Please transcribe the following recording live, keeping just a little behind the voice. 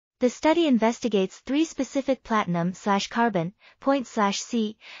The study investigates 3 specific platinum/carbon,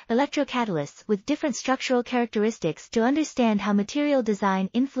 point/C, electrocatalysts with different structural characteristics to understand how material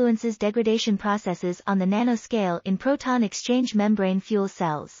design influences degradation processes on the nanoscale in proton exchange membrane fuel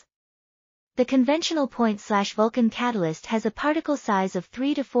cells. The conventional point/Vulcan catalyst has a particle size of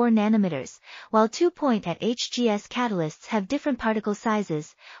 3 to 4 nanometers, while 2-point at HGS catalysts have different particle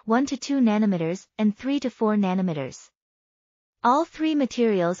sizes, 1 to 2 nanometers and 3 to 4 nanometers. All 3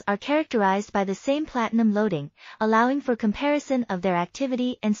 materials are characterized by the same platinum loading, allowing for comparison of their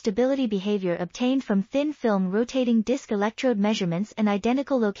activity and stability behavior obtained from thin film rotating disk electrode measurements and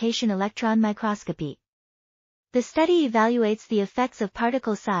identical location electron microscopy. The study evaluates the effects of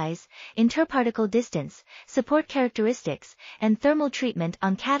particle size, interparticle distance, support characteristics, and thermal treatment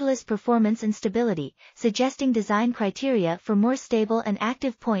on catalyst performance and stability, suggesting design criteria for more stable and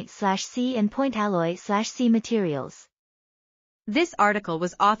active point/C and point alloy/C materials. This article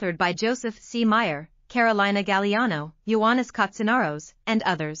was authored by Josef C. Meier, Carolina Galeano, Ioannis Katsounaros, and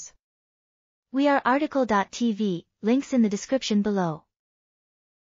others. We are RTCLTV, links in the description below.